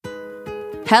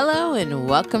Hello and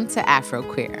welcome to Afro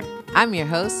Queer. I'm your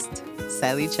host,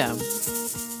 Sally Chum.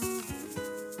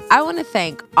 I want to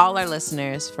thank all our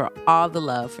listeners for all the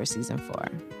love for season 4.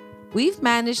 We've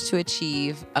managed to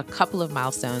achieve a couple of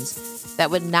milestones that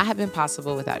would not have been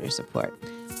possible without your support.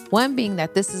 One being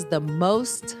that this is the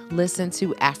most listened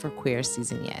to Afro Queer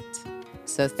season yet.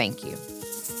 So thank you.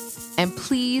 And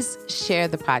please share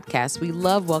the podcast. We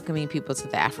love welcoming people to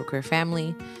the Afro Queer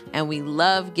family, and we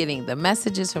love getting the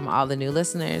messages from all the new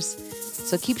listeners.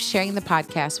 So keep sharing the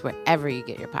podcast wherever you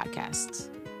get your podcasts.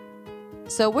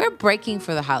 So we're breaking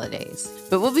for the holidays,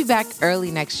 but we'll be back early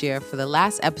next year for the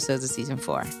last episodes of season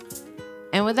 4.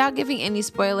 And without giving any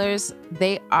spoilers,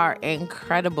 they are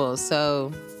incredible.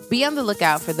 So be on the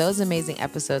lookout for those amazing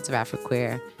episodes of Afro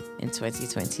Queer in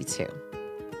 2022.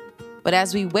 But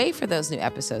as we wait for those new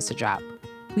episodes to drop,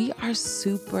 we are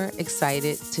super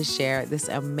excited to share this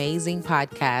amazing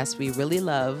podcast we really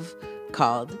love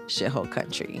called Shithole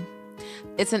Country.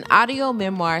 It's an audio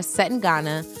memoir set in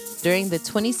Ghana during the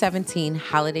 2017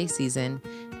 holiday season,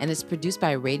 and it's produced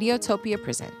by Radiotopia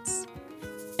Presents.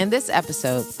 In this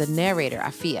episode, the narrator,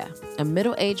 Afia, a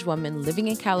middle-aged woman living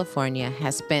in California,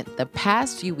 has spent the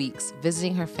past few weeks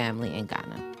visiting her family in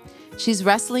Ghana. She's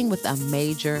wrestling with a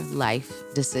major life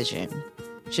decision.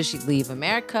 Should she leave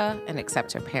America and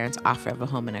accept her parents' offer of a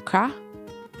home in Accra?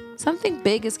 Something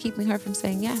big is keeping her from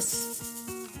saying yes.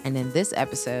 And in this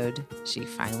episode, she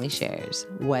finally shares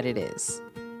what it is.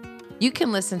 You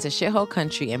can listen to Shithole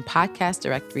Country in podcast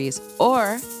directories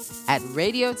or at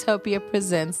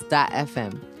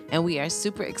radiotopiapresents.fm. And we are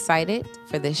super excited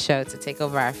for this show to take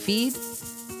over our feed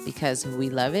because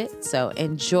we love it. So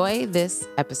enjoy this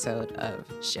episode of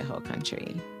Shithole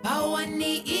Country. So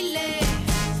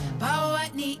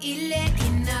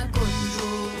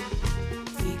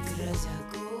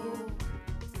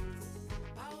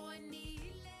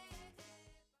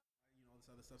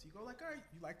you go like, all right,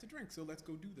 you like to drink, so let's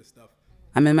go do this stuff.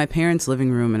 I'm in my parents'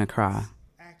 living room in Accra,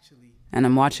 and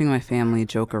I'm watching my family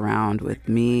joke around with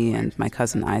me and my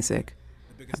cousin Isaac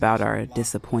about our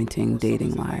disappointing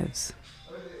dating lives.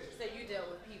 So you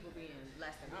dealt with people being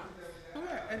less than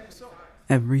honest.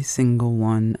 Every single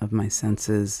one of my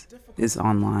senses is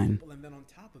online,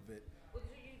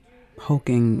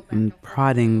 poking and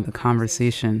prodding the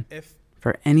conversation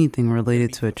for anything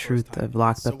related to a truth I've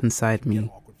locked up inside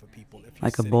me,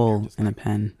 like a bull in a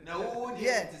pen. No, what did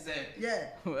you say? Yeah.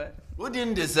 What? What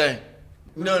didn't you say?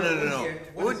 No.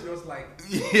 What is yours like?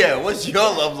 Yeah, what's your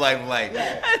love life like?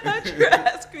 I thought you were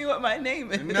asking me what my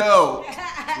name is. No.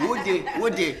 What did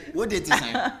you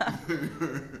say?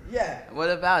 Yeah. What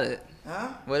about it? Huh?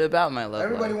 What about my love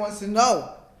Everybody life? wants to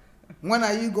know. When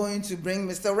are you going to bring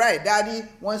Mr. Right? Daddy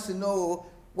wants to know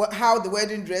how the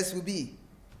wedding dress will be.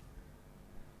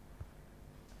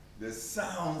 The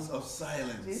sounds of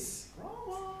silence.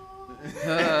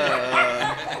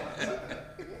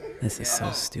 This is so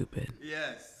stupid.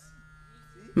 Yes.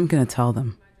 I'm gonna tell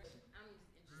them.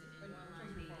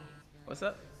 What's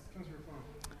up?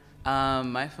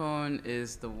 My phone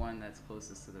is the one that's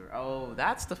closest to the... Oh,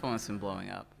 that's the phone that's been blowing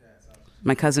up.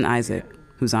 My cousin Isaac,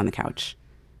 who's on the couch,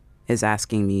 is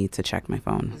asking me to check my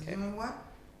phone. Okay. Doing what?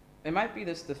 It might be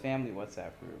just the family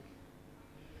WhatsApp group.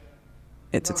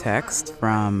 It's a text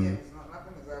from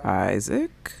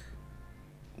Isaac?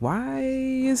 Why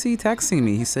is he texting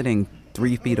me? He's sitting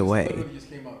 3 feet away.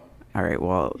 All right,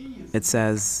 well, it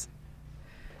says...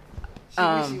 She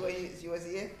was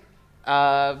here?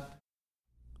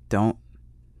 Don't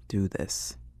do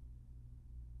this.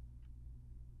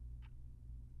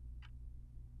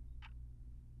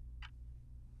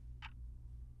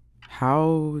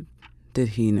 How did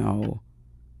he know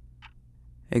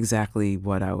exactly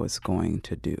what I was going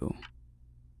to do?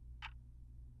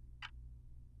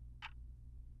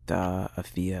 Duh,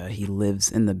 Afia, he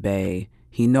lives in the Bay.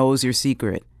 He knows your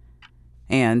secret.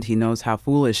 And he knows how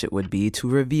foolish it would be to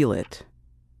reveal it.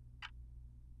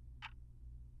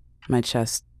 My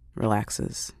chest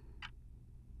relaxes.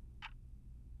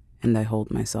 And I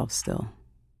hold myself still.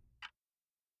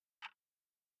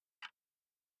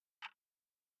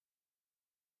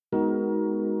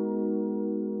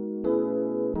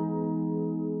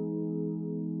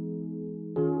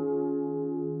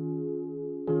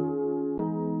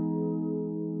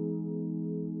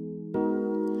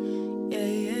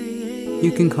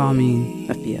 You can call me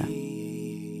Afia.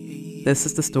 This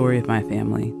is the story of my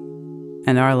family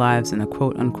and our lives in a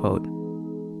quote-unquote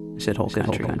shithole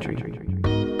country.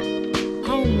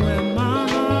 Home where my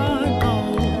heart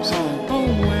goes,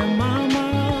 home where my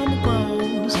mama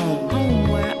grows, home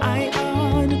where I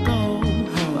ought to go,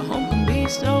 but home can be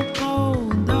so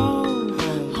cold though,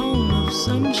 home of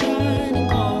sunshine and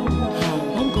gold,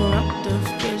 home corrupt of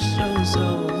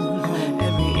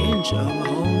special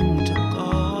home to go.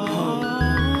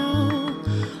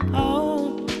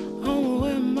 Oh, home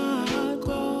where my heart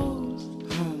grows.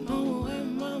 Home where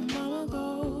my mama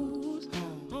goes.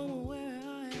 Home where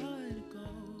I ought to go.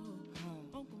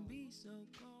 Home can be so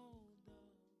cold.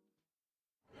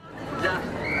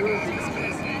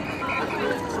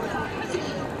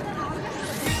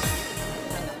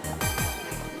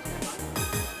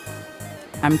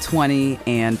 I'm 20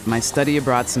 and my study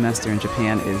abroad semester in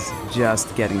Japan is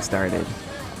just getting started.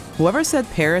 Whoever said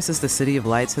Paris is the city of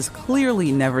lights has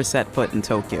clearly never set foot in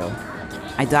Tokyo.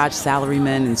 I dodge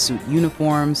salarymen in suit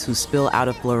uniforms who spill out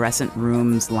of fluorescent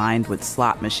rooms lined with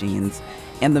slot machines.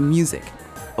 And the music.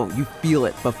 Oh, you feel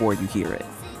it before you hear it.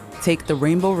 Take the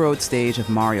Rainbow Road stage of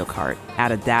Mario Kart,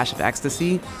 add a dash of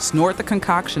ecstasy, snort the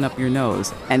concoction up your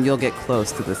nose, and you'll get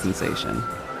close to the sensation.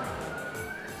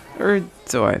 Or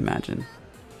so I imagine.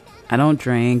 I don't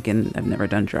drink and I've never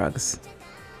done drugs.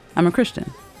 I'm a Christian.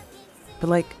 But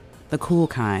like the cool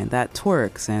kind that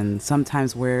twerks and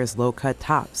sometimes wears low-cut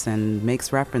tops and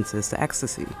makes references to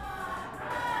ecstasy.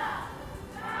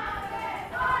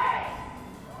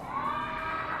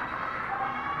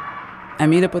 I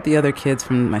meet up with the other kids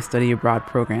from my study abroad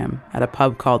program at a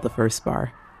pub called the First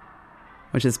Bar,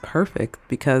 which is perfect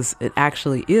because it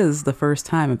actually is the first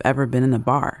time I've ever been in a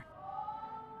bar.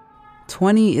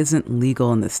 20 isn't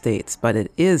legal in the States, but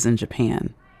it is in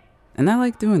Japan. And I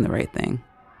like doing the right thing.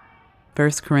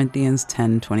 1 Corinthians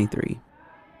 10:23.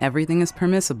 Everything is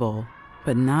permissible,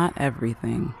 but not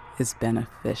everything is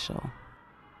beneficial.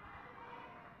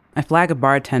 I flag a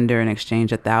bartender and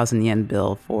exchange a 1,000 yen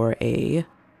bill for a,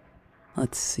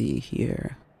 let's see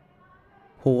here,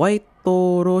 White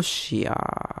Russia.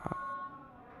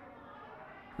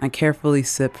 I carefully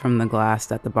sip from the glass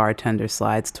that the bartender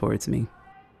slides towards me.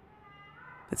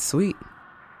 It's sweet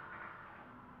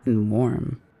and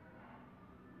warm.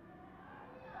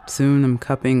 Soon I'm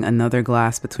cupping another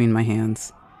glass between my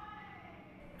hands.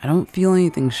 I don't feel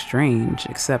anything strange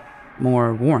except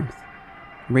more warmth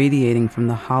radiating from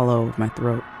the hollow of my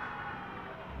throat.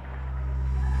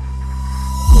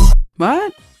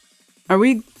 What? Are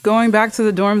we going back to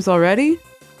the dorms already?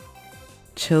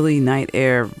 Chilly night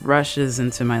air rushes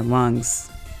into my lungs.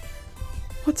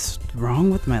 What's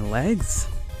wrong with my legs?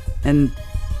 And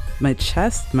my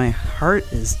chest, my heart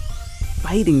is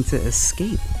fighting to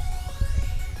escape.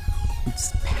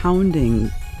 It's pounding,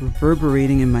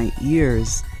 reverberating in my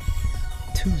ears.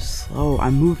 Too slow.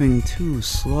 I'm moving too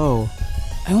slow.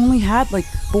 I only had like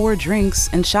 4 drinks,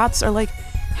 and shots are like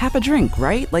half a drink,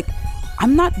 right? Like,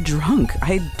 I'm not drunk.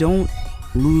 I don't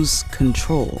lose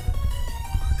control.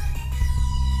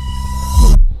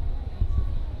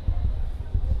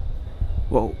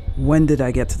 Whoa, when did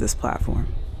I get to this platform?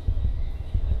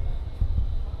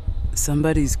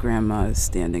 Somebody's grandma is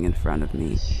standing in front of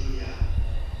me,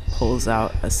 pulls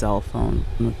out a cell phone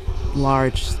with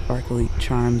large sparkly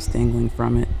charms dangling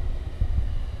from it.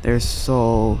 They're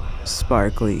so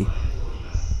sparkly.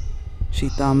 She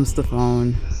thumbs the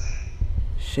phone,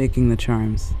 shaking the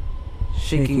charms,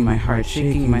 shaking my heart,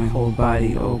 shaking my whole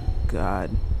body. Oh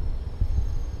God.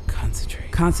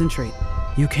 Concentrate.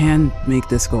 You can make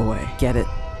this go away. Get it.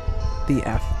 The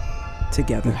F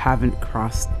together. You haven't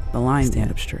crossed the line. Stand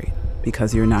up straight.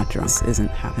 Because you're not drunk. This isn't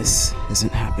happening. This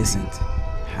isn't happening.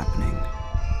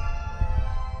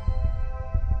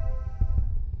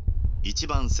 1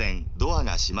番線ドア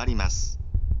が閉まります。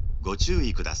ご注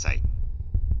意ください。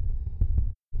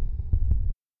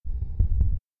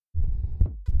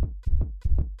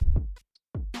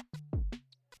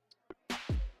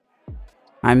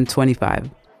I'm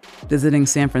 25, visiting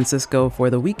San Francisco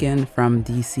for the weekend from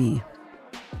DC.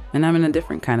 And I'm in a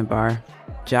different kind of bar,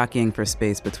 jockeying for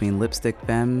space between lipstick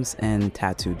femmes and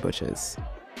tattooed butches.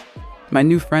 My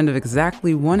new friend of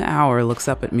exactly 1 hour looks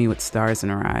up at me with stars in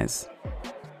her eyes.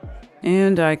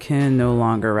 And I can no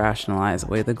longer rationalize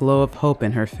away the glow of hope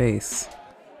in her face.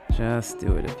 Just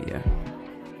do it, Avia.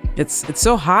 It's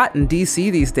so hot in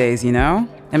DC these days, you know?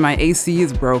 And my AC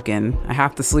is broken. I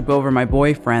have to sleep over my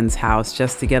boyfriend's house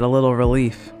just to get a little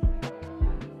relief.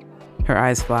 Her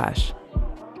eyes flash.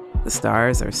 The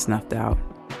stars are snuffed out.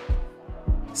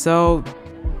 So,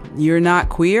 you're not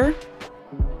queer?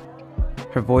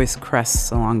 Her voice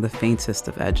crests along the faintest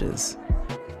of edges.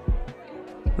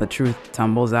 The truth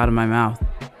tumbles out of my mouth.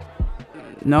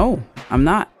 No, I'm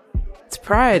not. It's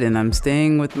Pride and I'm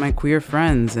staying with my queer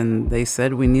friends and they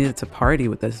said we needed to party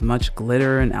with as much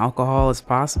glitter and alcohol as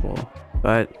possible.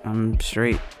 But I'm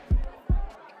straight.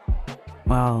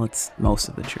 Well, it's most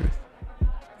of the truth.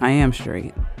 I am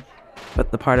straight.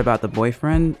 But the part about the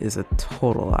boyfriend is a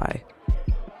total lie.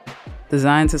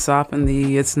 Designed to soften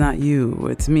the "it's not you,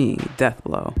 it's me" death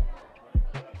blow.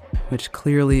 which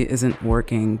clearly isn't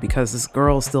working because this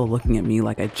girl's still looking at me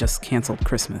like I just canceled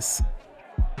Christmas.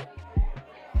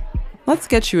 "Let's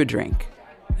get you a drink,"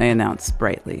 I announce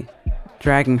brightly,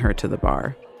 dragging her to the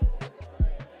bar.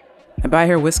 I buy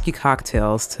her whiskey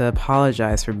cocktails to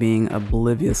apologize for being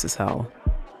oblivious as hell,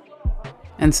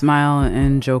 and smile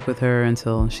and joke with her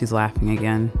until she's laughing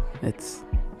again. It's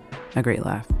a great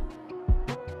laugh.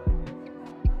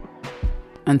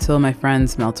 Until my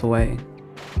friends melt away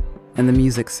and the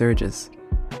music surges.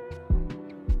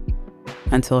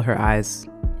 Until her eyes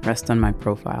rest on my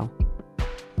profile.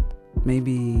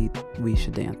 Maybe we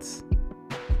should dance.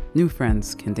 New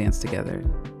friends can dance together.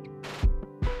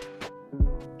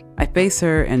 I face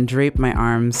her and drape my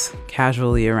arms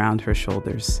casually around her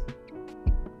shoulders.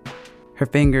 Her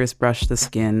fingers brush the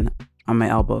skin on my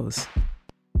elbows.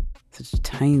 Such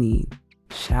tiny,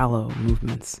 shallow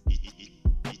movements.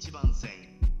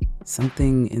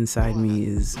 Something inside me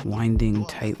is winding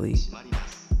tightly.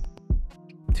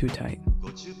 Too tight.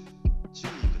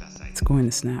 It's going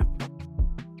to snap.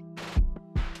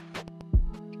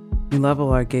 We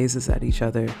level our gazes at each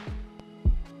other,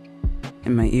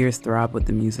 and my ears throb with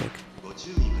the music.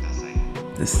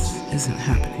 This isn't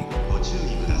happening.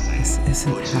 This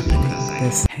isn't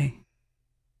happening. Hey,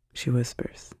 she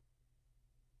whispers.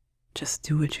 Just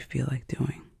do what you feel like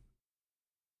doing.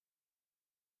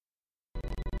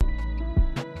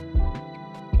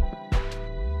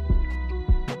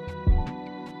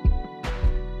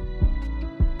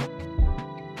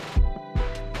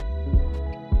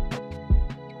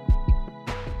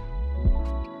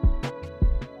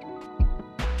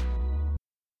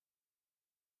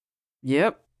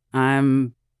 Yep,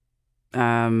 I'm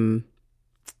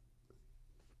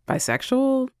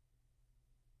bisexual.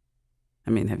 I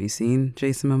mean, have you seen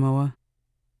Jason Momoa?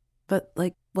 But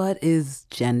like, what is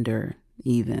gender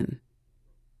even?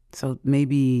 So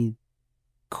maybe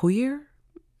queer?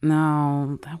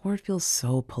 No, that word feels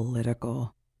so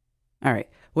political. All right,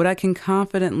 what I can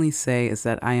confidently say is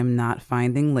that I am not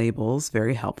finding labels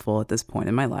very helpful at this point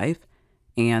in my life,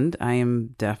 and I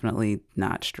am definitely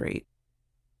not straight.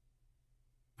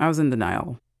 I was in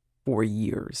denial for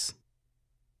years.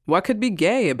 What could be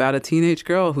gay about a teenage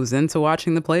girl who's into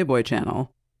watching the Playboy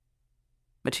Channel?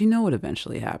 But you know what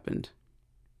eventually happened.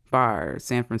 Bar,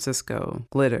 San Francisco,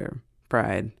 glitter,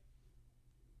 pride.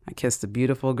 I kissed a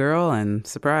beautiful girl and,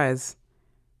 surprise,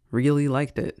 really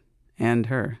liked it, and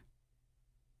her.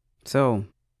 So,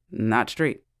 not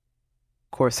straight.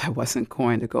 Of course, I wasn't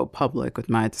going to go public with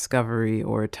my discovery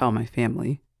or tell my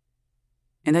family.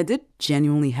 And I did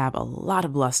genuinely have a lot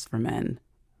of lust for men.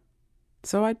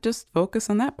 So I'd just focus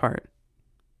on that part.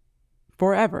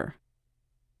 Forever.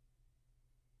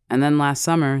 And then last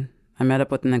summer, I met up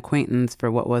with an acquaintance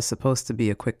for what was supposed to be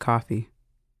a quick coffee.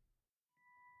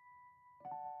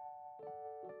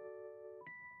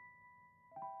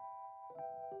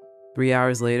 Three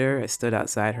hours later, I stood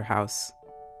outside her house,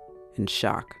 in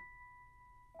shock,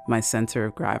 my center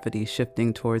of gravity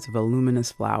shifting towards a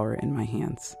voluminous flower in my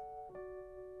hands.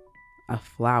 A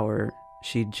flower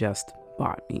she'd just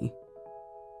bought me.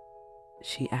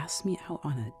 She asked me out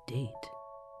on a date.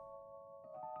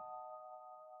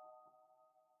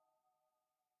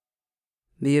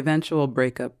 The eventual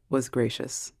breakup was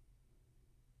gracious.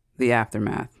 The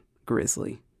aftermath,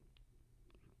 grisly.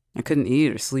 I couldn't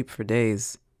eat or sleep for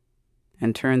days,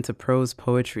 and turned to prose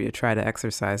poetry to try to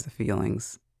exorcise the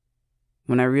feelings.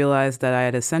 When I realized that I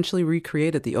had essentially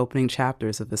recreated the opening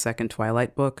chapters of the second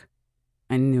Twilight book,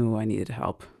 I knew I needed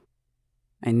help.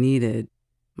 I needed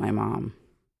my mom.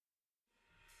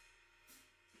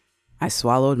 I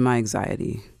swallowed my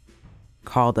anxiety,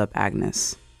 called up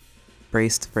Agnes,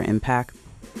 braced for impact,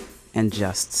 and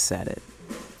just said it.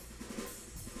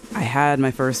 I had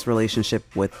my first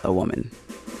relationship with a woman.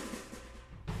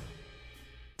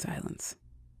 Silence.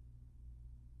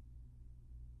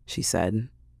 She said,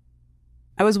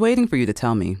 "I was waiting for you to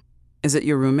tell me. Is it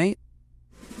your roommate?"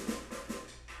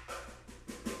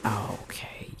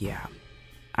 Okay, yeah.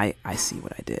 I see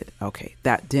what I did. Okay,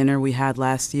 that dinner we had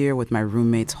last year with my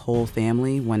roommate's whole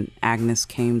family when Agnes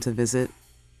came to visit,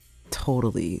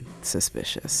 totally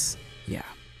suspicious. Yeah,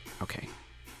 okay.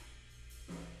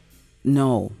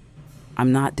 No,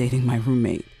 I'm not dating my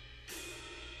roommate.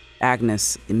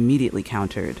 Agnes immediately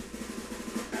countered.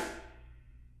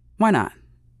 Why not?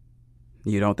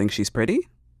 You don't think she's pretty?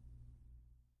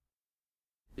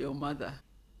 Your mother,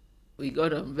 we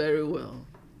got on very well,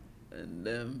 and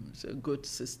she's a good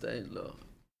sister-in-law.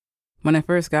 When I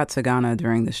first got to Ghana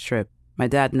during this trip, my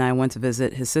dad and I went to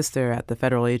visit his sister at the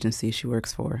federal agency she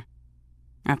works for.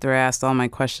 After I asked all my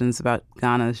questions about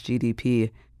Ghana's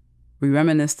GDP, We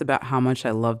reminisced about how much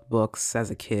I loved books as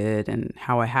a kid and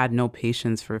how I had no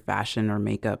patience for fashion or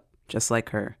makeup, just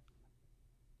like her.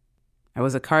 I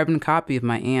was a carbon copy of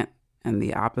my aunt and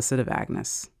the opposite of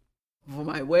Agnes. For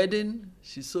my wedding,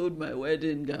 she sewed my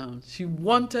wedding gown. She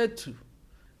wanted to,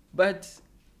 but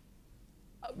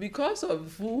because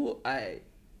of who I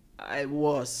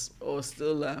was or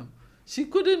still am, she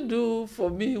couldn't do for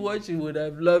me what she would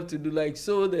have loved to do, like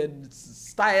sew the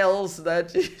styles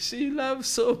that she loves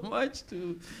so much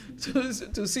to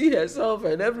see herself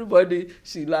and everybody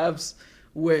she loves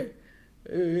wear,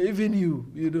 even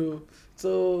you know.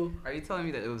 So are you telling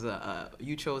me that it was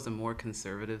you chose a more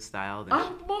conservative style than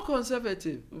I'm more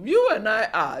conservative. You and I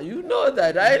are. You know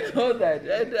that. I know that.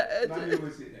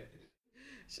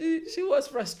 She was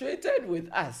frustrated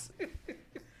with us.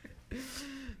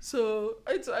 So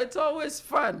it's always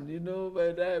fun, you know.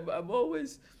 But I'm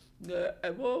always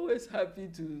happy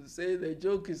to say the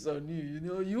joke is on you. You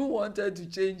know, you wanted to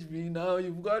change me. Now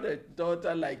you've got a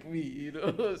daughter like me. You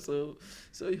know, so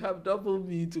you have double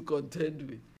me to contend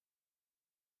with.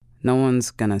 No one's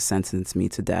gonna sentence me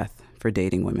to death for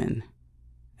dating women.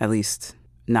 At least,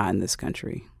 not in this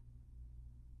country.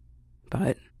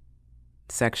 But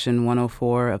Section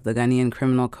 104 of the Ghanaian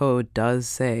Criminal Code does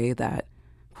say that,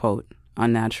 quote,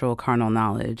 unnatural carnal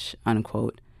knowledge,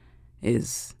 unquote,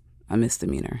 is a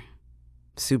misdemeanor.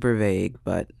 Super vague,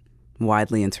 but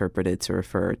widely interpreted to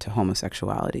refer to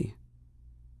homosexuality.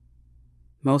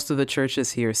 Most of the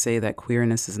churches here say that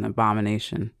queerness is an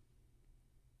abomination.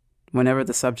 Whenever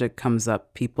the subject comes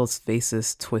up, people's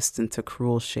faces twist into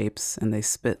cruel shapes and they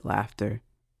spit laughter.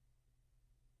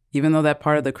 Even though that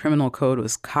part of the criminal code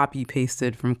was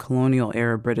copy-pasted from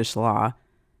colonial-era British law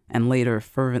and later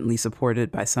fervently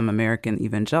supported by some American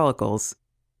evangelicals,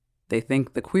 they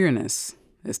think the queerness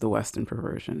is the Western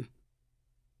perversion.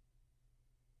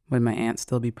 Would my aunt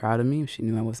still be proud of me if she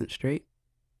knew I wasn't straight?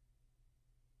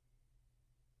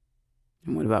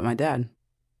 And what about my dad?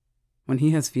 When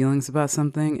he has feelings about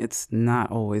something, it's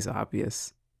not always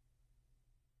obvious.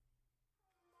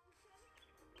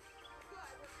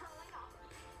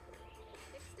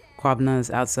 Kwabna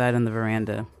is outside on the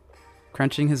veranda,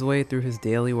 crunching his way through his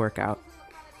daily workout.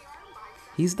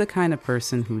 He's the kind of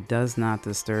person who does not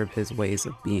disturb his ways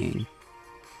of being,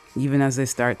 even as they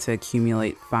start to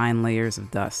accumulate fine layers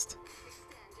of dust.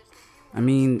 I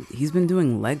mean, he's been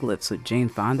doing leg lifts with Jane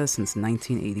Fonda since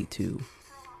 1982.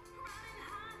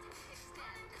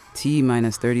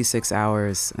 T-minus 36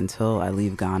 hours until I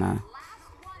leave Ghana,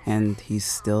 and he's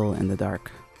still in the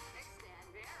dark.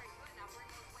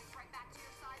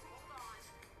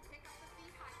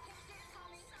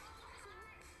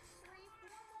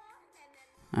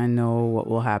 I know what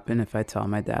will happen if I tell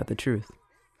my dad the truth.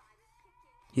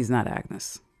 He's not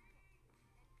Agnes.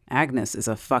 Agnes is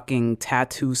a fucking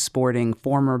tattoo-sporting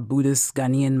former Buddhist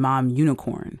Ghanaian mom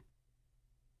unicorn.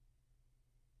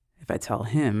 If I tell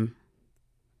him,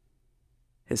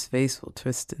 his face will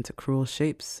twist into cruel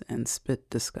shapes and spit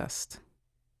disgust.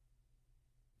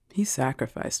 He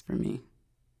sacrificed for me.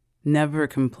 Never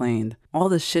complained. All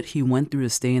the shit he went through to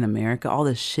stay in America, all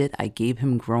the shit I gave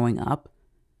him growing up.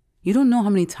 You don't know how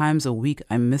many times a week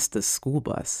I missed the school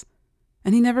bus.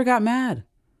 And he never got mad.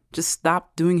 Just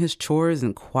stopped doing his chores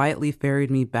and quietly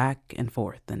ferried me back and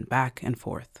forth and back and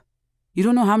forth. You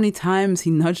don't know how many times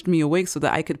he nudged me awake so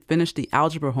that I could finish the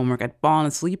algebra homework I'd fallen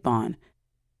asleep on.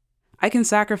 I can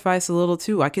sacrifice a little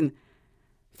too. I can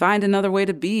find another way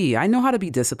to be. I know how to be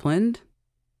disciplined.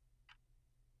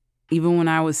 Even when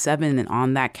I was 7 and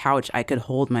on that couch, I could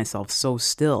hold myself so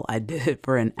still. I did it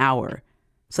for an hour.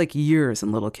 It's like years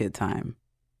in little kid time.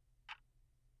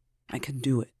 I can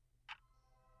do it.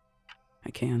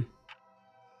 I can.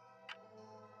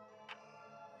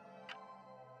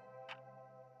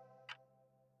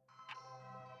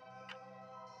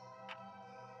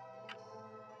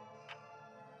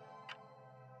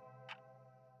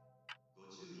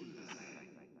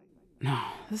 No,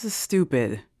 this is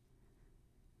stupid.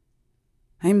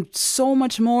 I am so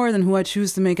much more than who I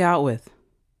choose to make out with.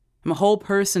 I'm a whole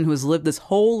person who has lived this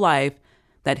whole life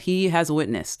that he has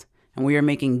witnessed. And we are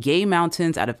making gay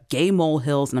mountains out of gay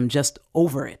molehills, and I'm just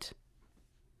over it.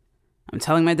 I'm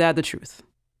telling my dad the truth.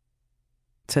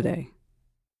 Today.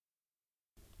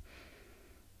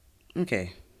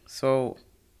 Okay, so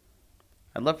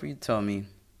I'd love for you to tell me,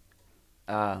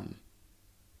 I'm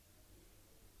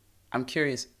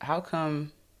curious, how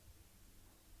come,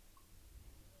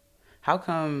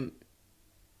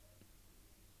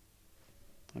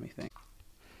 let me think.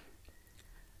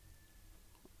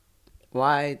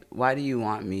 Why do you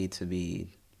want me to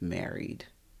be married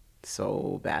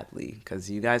so badly?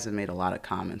 Because you guys have made a lot of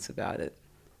comments about it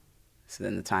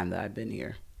in the time that I've been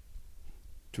here.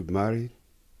 to marry.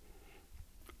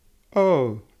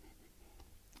 Oh,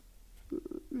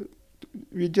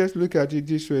 we just look at it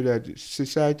this way, that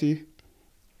society,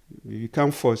 you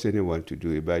can't force anyone to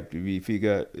do it, but we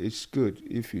figure it's good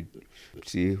if you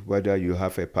see whether you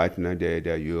have a partner there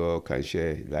that you all can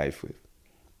share life with.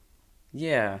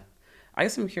 Yeah. I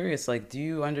guess I'm curious, like, do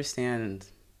you understand,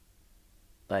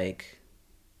 like,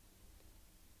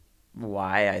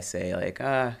 why I say, like,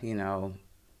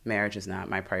 marriage is not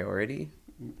my priority?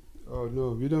 Oh,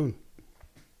 no, we don't.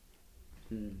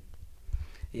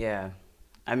 Yeah.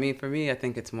 I mean, for me, I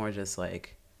think it's more just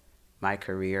like my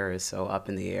career is so up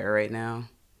in the air right now.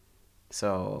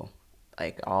 So,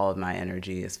 like, all of my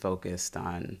energy is focused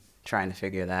on trying to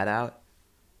figure that out.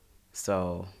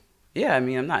 So, yeah, I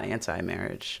mean, I'm not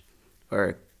anti-marriage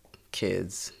or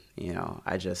kids,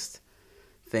 I just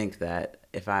think that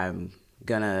if I'm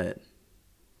gonna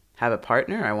have a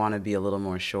partner, I want to be a little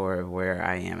more sure of where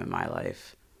I am in my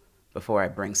life before I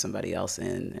bring somebody else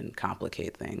in and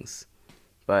complicate things.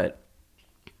 But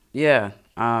yeah,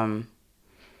 I'm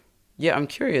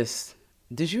curious.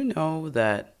 Did you know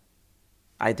that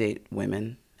I date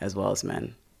women as well as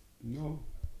men? No.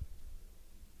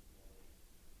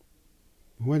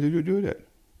 When did you do that?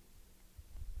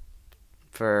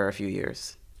 For a few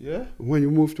years. Yeah? When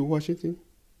you moved to Washington?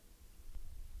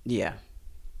 Yeah.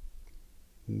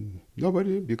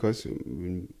 Nobody, because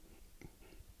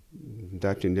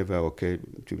that never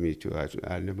occurred to me to ask.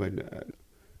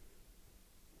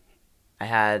 I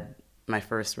had my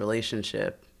first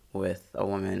relationship with a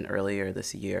woman earlier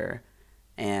this year,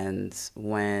 and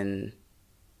when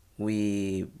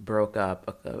we broke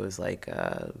up, it was like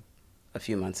a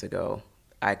few months ago,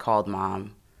 I called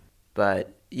Mom.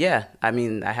 But yeah, I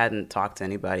mean, I hadn't talked to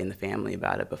anybody in the family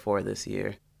about it before this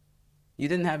year. You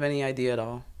didn't have any idea at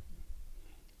all?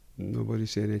 Nobody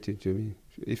said anything to me.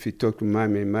 If you talk to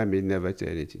Mommy never said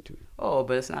anything to me. Oh,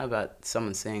 but it's not about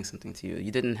someone saying something to you.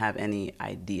 You didn't have any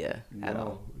idea at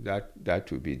all.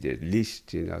 That would be the least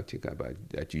thing I'll think about,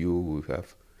 that you will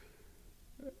have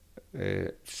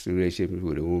a relationship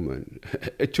with a woman.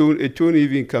 It won't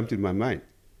even come to my mind.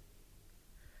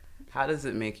 How does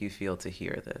it make you feel to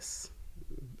hear this?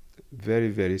 Very,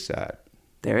 very sad.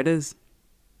 There it is.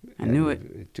 I knew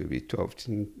it. To be tough.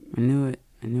 I knew it.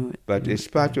 But it's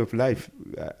part of life.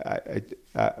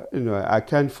 I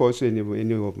can't force any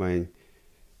of my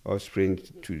offspring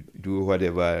to do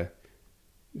whatever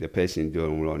the person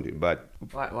don't want. But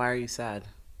why are you sad?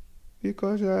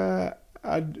 Because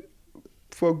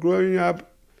for growing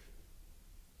up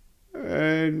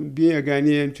and being a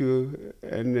Ghanaian too,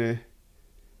 and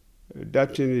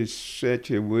that thing is such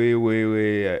a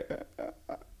way.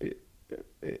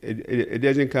 It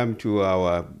doesn't come to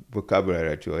our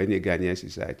vocabulary to any Ghanaian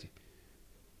society.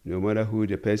 No matter who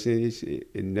the person is,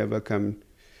 it never comes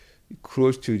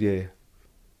close to their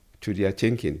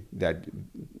thinking that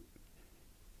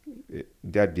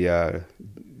their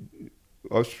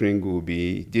offspring will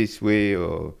be this way,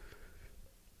 or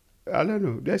I don't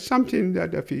know. There's something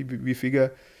that we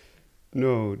figure,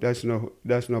 no, that's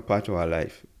not part of our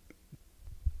life.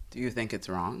 Do you think it's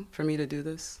wrong for me to do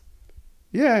this?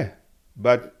 Yeah.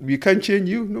 But we can't change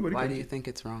you. Nobody. Why do you think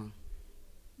it's wrong?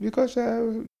 Because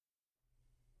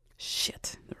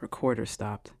shit, the recorder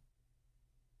stopped.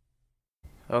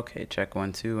 Okay, check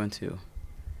 1 2 1 2.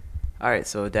 All right,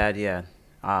 so Dad, yeah,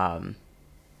 I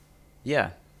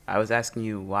was asking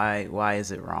you why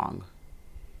is it wrong?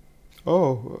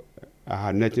 Oh, I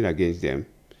had nothing against them,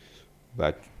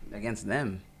 but against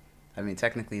them? I mean,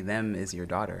 technically, them is your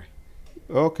daughter.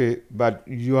 Okay, but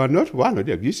you are not one of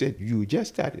them. You said you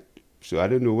just started. So I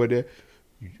don't know whether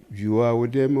you are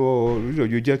with them or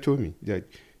you just told me that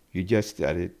you just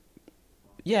started.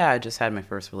 Yeah, I just had my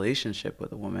first relationship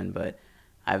with a woman, but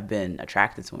I've been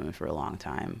attracted to women for a long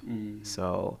time.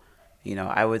 So,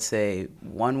 I would say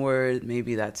one word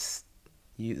maybe that's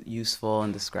useful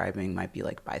in describing might be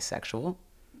like bisexual.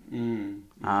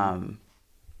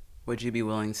 Would you be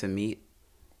willing to meet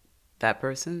that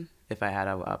person if I had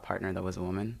a partner that was a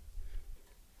woman?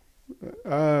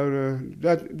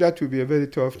 That would be a very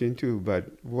tough thing too, but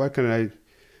what can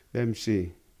let me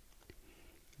see.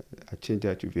 I think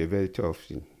that would be a very tough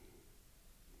thing.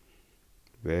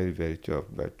 Very, very tough.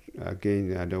 But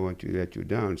again, I don't want to let you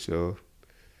down, so.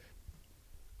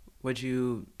 Would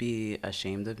you be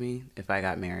ashamed of me if I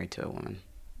got married to a woman?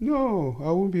 No,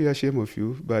 I won't be ashamed of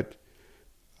you, but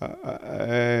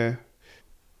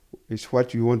it's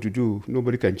what you want to do.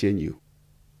 Nobody can change you.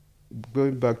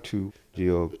 Going back to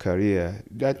your career,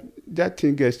 that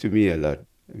thing gets to me a lot.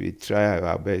 We try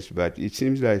our best, but it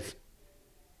seems like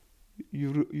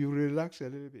you relax a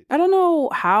little bit. I don't know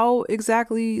how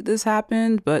exactly this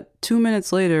happened, but 2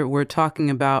 minutes later, we're talking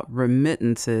about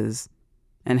remittances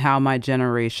and how my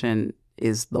generation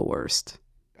is the worst.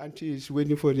 Auntie is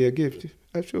waiting for their gift.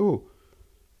 I said, oh,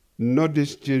 not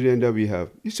this children that we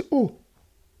have. He said, oh,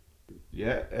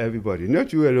 yeah, everybody,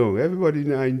 not you alone. Everybody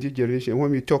now in this generation,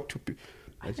 when we talk to people.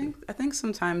 I think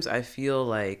sometimes I feel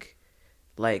like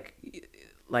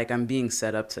I'm being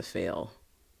set up to fail.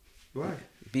 Why?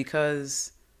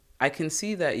 Because I can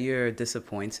see that you're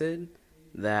disappointed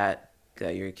that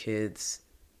your kids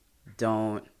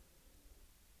don't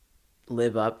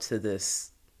live up to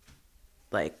this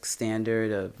like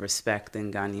standard of respect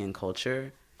in Ghanaian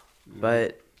culture.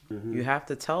 But you have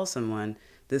to tell someone,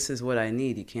 this is what I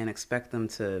need. You can't expect them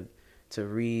to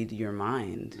read your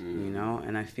mind, you know?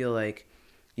 And I feel like,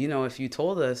 you know, if you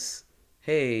told us,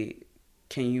 hey,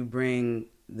 can you bring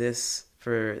this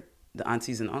for the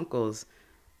aunties and uncles?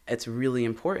 It's really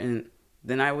important,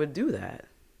 then I would do that.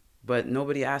 But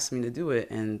nobody asked me to do it,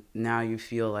 and now you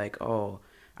feel like, oh,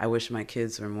 I wish my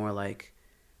kids were more like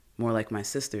my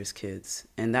sister's kids.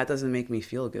 And that doesn't make me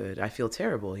feel good. I feel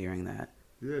terrible hearing that.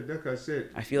 Yeah, like I said.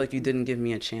 I feel like you didn't give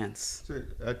me a chance.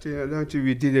 I think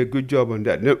we did a good job on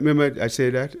that. No, remember I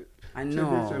said that? I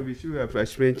know. So we should have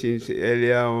explained things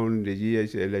earlier on the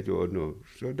years, let you all know.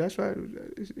 So that's why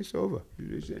it's over.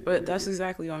 But that's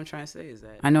exactly what I'm trying to say is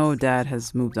that... I know Dad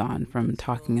has moved on from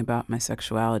talking about my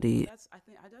sexuality,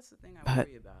 but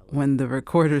when the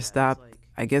recorder stopped,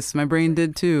 I guess my brain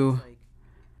did too.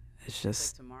 It's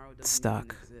just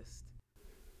stuck.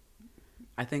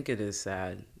 I think it is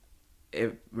sad.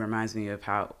 It reminds me of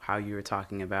how you were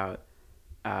talking about,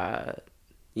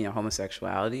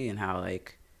 homosexuality and how,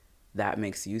 like, that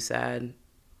makes you sad.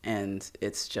 And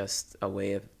it's just a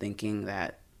way of thinking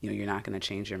that, you're not going to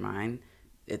change your mind.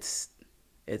 It's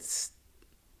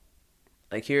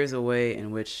like, here's a way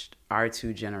in which our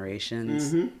two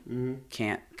generations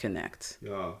can't connect.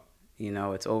 Yeah.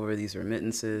 It's over these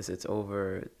remittances. It's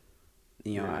over,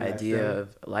 idea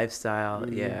of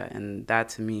lifestyle. Yeah. And that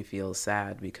to me feels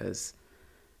sad because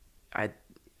I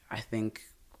think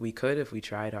we could if we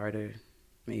tried harder,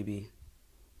 maybe.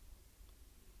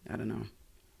 I don't know.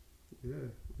 Yeah,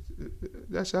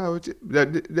 that's how it is.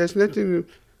 There's nothing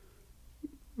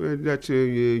that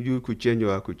you could change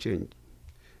or I could change.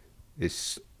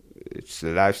 It's the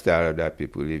lifestyle that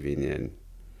people live in, and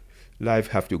life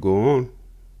have to go on.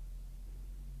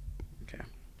 Okay.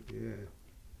 Yeah.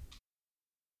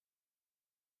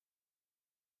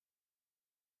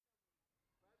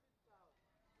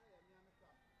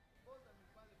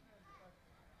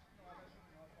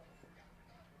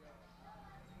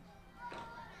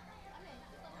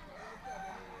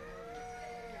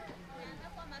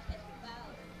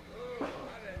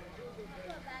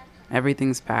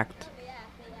 Everything's packed.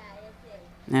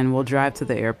 And we'll drive to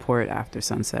the airport after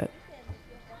sunset.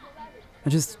 I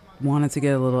just wanted to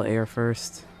get a little air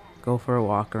first, go for a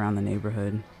walk around the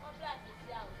neighborhood.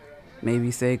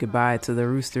 Maybe say goodbye to the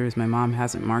roosters my mom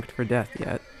hasn't marked for death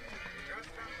yet.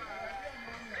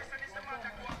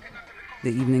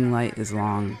 The evening light is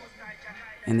long,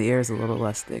 and the air is a little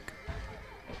less thick.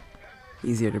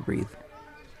 Easier to breathe.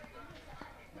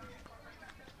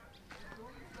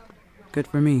 Good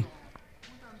for me.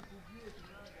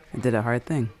 I did a hard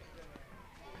thing.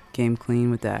 Came clean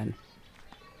with Dad.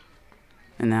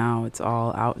 And now it's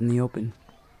all out in the open.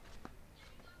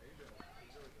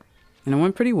 And it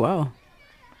went pretty well.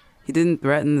 He didn't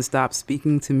threaten to stop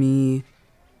speaking to me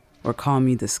or call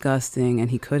me disgusting,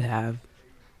 and he could have.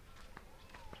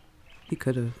 He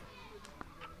could have.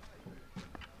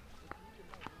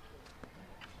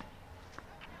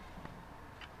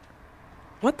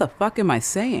 What the fuck am I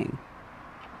saying?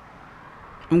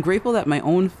 I'm grateful that my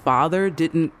own father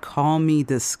didn't call me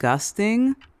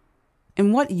disgusting.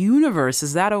 In what universe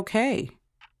is that okay?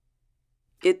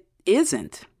 It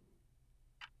isn't.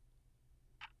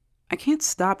 I can't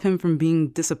stop him from being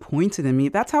disappointed in me.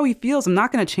 If that's how he feels, I'm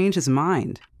not going to change his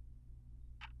mind.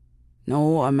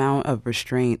 No amount of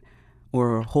restraint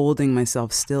or holding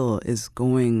myself still is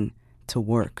going to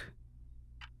work.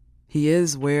 He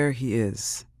is where he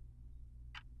is.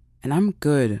 And I'm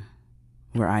good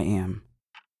where I am.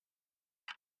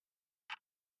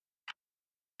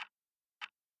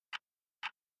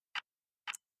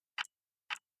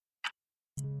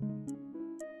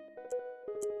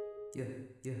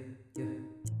 Yeah.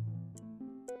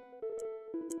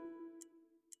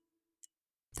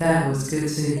 That was good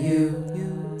to you.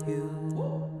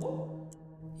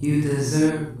 You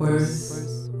deserve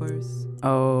worse.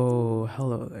 Oh,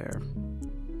 hello there.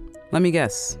 Let me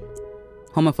guess.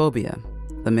 Homophobia,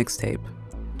 the mixtape.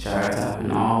 Charts out in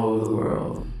all over the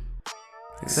world.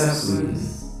 Except Sweden.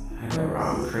 I got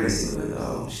Robin crazy with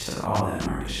though. She took all that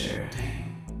market share.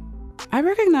 I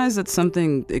recognize that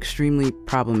something extremely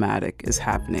problematic is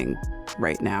happening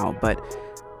right now, but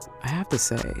I have to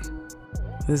say,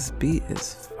 this beat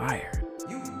is fire.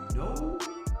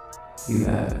 You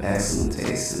have excellent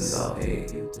taste in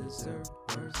self-hate.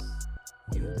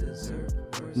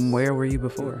 Where were you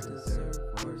before?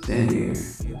 Been here.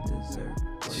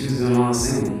 She was doing all the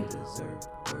singing.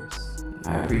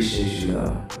 I appreciate you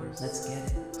though. Let's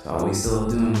get it. So are we still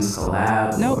doing this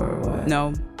collab or what?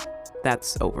 No,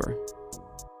 that's over.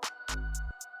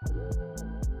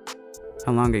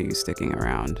 How long are you sticking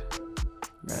around?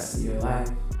 Rest of your life.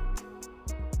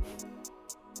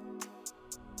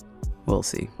 We'll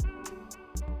see.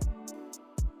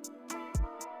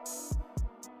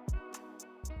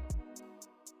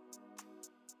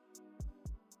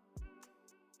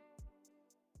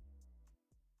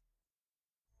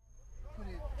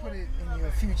 Put it in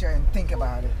your future and think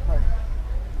about it.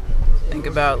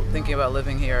 Thinking about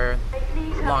living here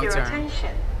long term.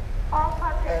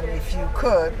 And if you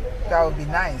could, that would be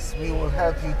nice. We will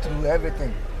help you through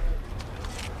everything.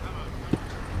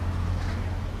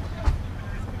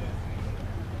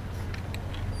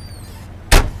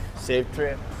 Safe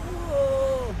trip.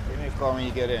 Give me a call when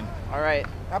you get in. All right.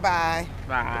 Bye-bye.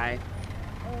 Bye.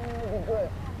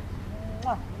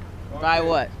 Bye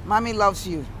what? Mommy loves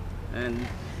you. And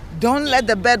don't let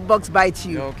the bed bugs bite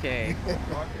you. Okay.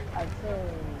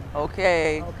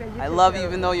 Okay. I love you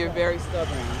even though you're very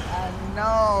stubborn. I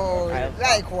know.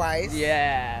 Likewise.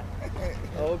 Yeah.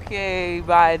 Okay.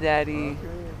 Bye, Daddy.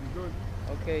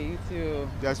 Okay, you too.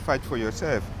 Just fight for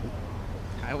yourself.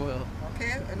 I will.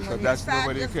 Okay? And So when that's you're sad,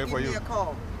 nobody just care give for me you? a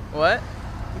call. What?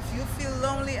 If you feel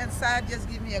lonely and sad, just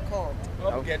give me a call.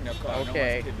 I'm getting a call.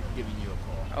 Okay. No one's giving you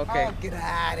a call. Okay. Oh, get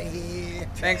out of here.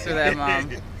 Thanks for that, Mom.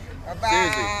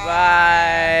 Bye-bye.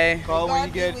 Bye. Call God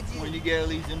when be you with you. get at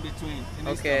least in between. In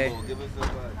Okay. Istanbul. Give us a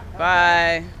buzz.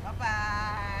 Bye.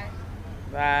 Bye-bye.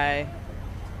 Bye.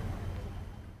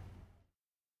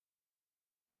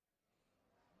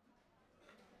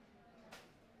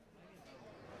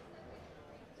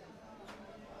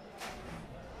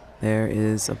 There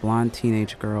is a blonde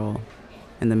teenage girl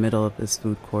in the middle of this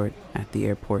food court at the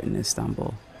airport in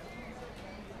Istanbul.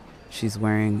 She's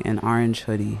wearing an orange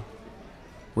hoodie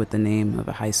with the name of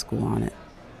a high school on it.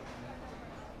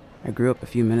 I grew up a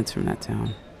few minutes from that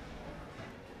town.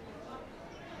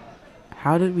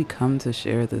 How did we come to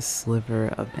share this sliver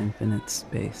of infinite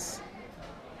space?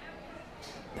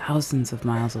 Thousands of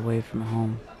miles away from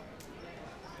home.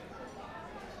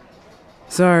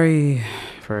 Sorry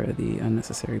for the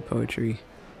unnecessary poetry.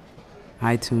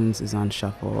 iTunes is on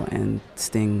shuffle and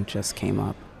Sting just came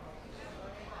up.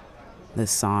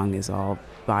 This song is all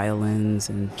violins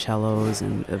and cellos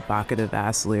and evocative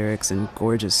ass lyrics and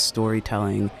gorgeous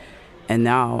storytelling. And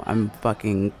now I'm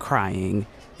fucking crying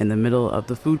in the middle of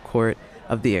the food court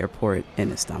of the airport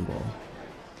in Istanbul.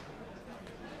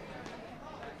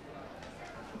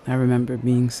 I remember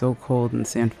being so cold in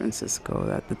San Francisco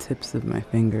that the tips of my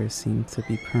fingers seemed to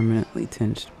be permanently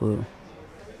tinged blue.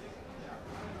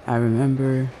 I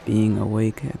remember being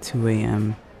awake at 2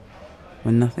 a.m.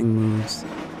 when nothing moves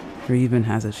or even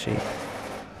has a shape.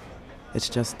 It's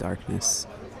just darkness.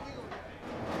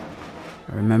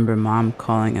 I remember Mom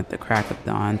calling at the crack of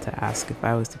dawn to ask if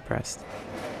I was depressed.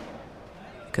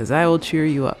 "Because I will cheer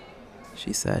you up,"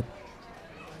 she said.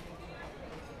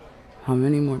 How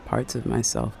many more parts of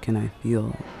myself can I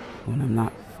feel when I'm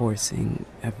not forcing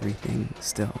everything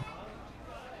still?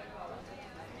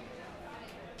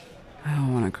 I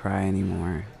don't want to cry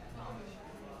anymore.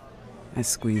 I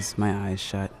squeezed my eyes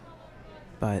shut,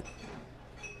 but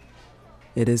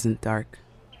it isn't dark.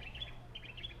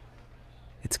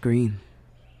 It's green.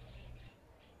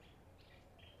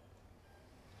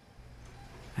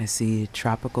 I see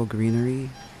tropical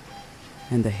greenery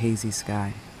and a hazy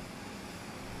sky.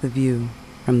 The view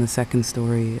from the second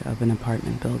story of an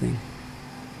apartment building.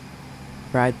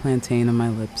 Fried plantain on my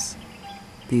lips,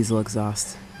 diesel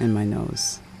exhaust in my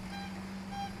nose.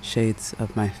 Shades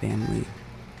of my family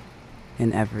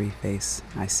in every face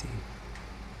I see.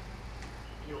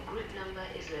 Your group number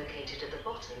is located at the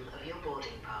bottom of your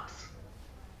boarding pass.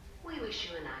 We wish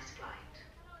you a nice flight.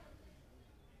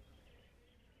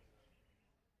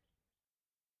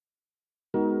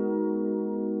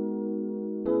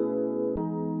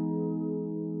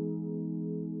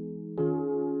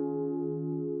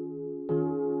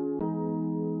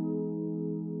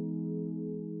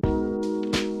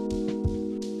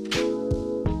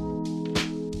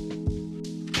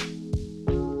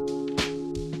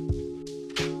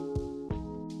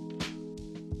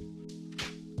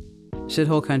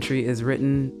 Shithole Country is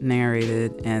written,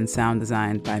 narrated, and sound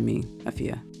designed by me,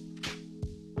 Afia.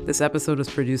 This episode was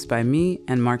produced by me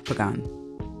and Mark Pagan.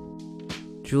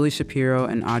 Julie Shapiro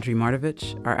and Audrey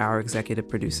Martovich are our executive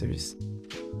producers.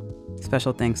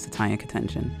 Special thanks to Tanya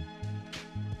Katenjan.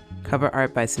 Cover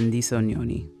art by Cindiso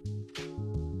Nyoni.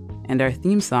 And our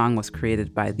theme song was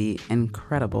created by the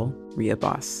incredible Rhea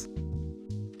Boss.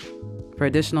 For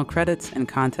additional credits and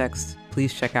context,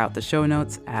 please check out the show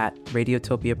notes at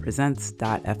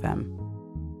radiotopiapresents.fm.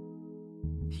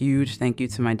 Huge thank you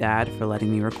to my dad for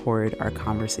letting me record our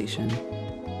conversation.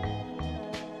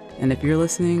 And if you're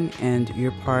listening and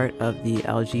you're part of the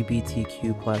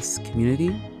LGBTQ+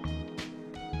 community,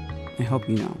 I hope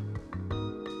you know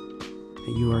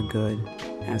that you are good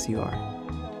as you are.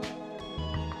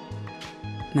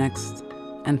 Next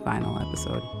and final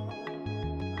episode.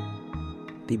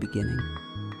 The beginning.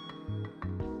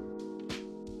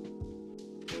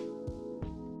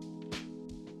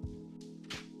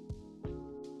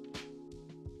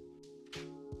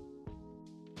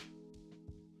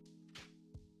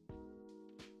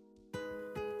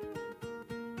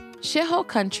 Shithole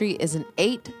Country is an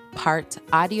 8-part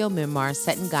audio memoir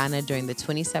set in Ghana during the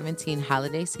 2017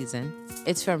 holiday season.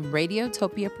 It's from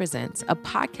Radiotopia Presents, a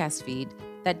podcast feed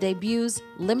that debuts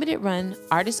limited-run,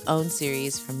 artist-owned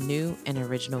series from new and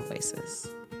original voices.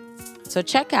 So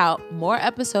check out more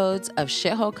episodes of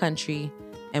Shithole Country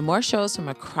and more shows from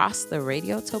across the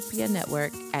Radiotopia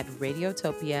network at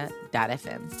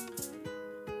radiotopia.fm.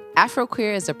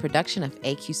 Afroqueer is a production of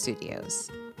AQ Studios.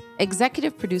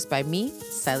 Executive produced by me,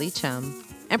 Sally Chum,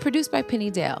 and produced by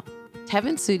Penny Dale.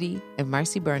 Tevin Sudi and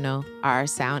Marcy Burno are our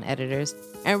sound editors,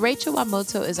 and Rachel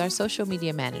Wamoto is our social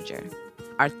media manager.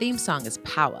 Our theme song is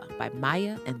Power by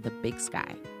Maya and the Big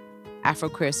Sky.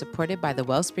 Afroqueer is supported by the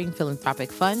Wellspring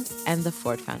Philanthropic Fund and the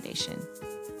Ford Foundation.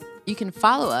 You can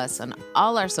follow us on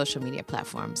all our social media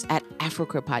platforms at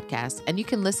Afroqueer Podcast, and you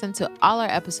can listen to all our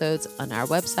episodes on our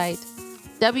website,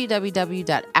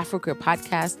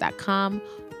 www.afroqueerpodcast.com,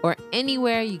 or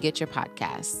anywhere you get your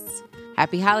podcasts.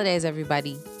 Happy holidays,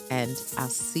 everybody, and I'll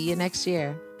see you next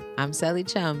year. I'm Sally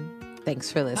Chum.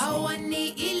 Thanks for listening.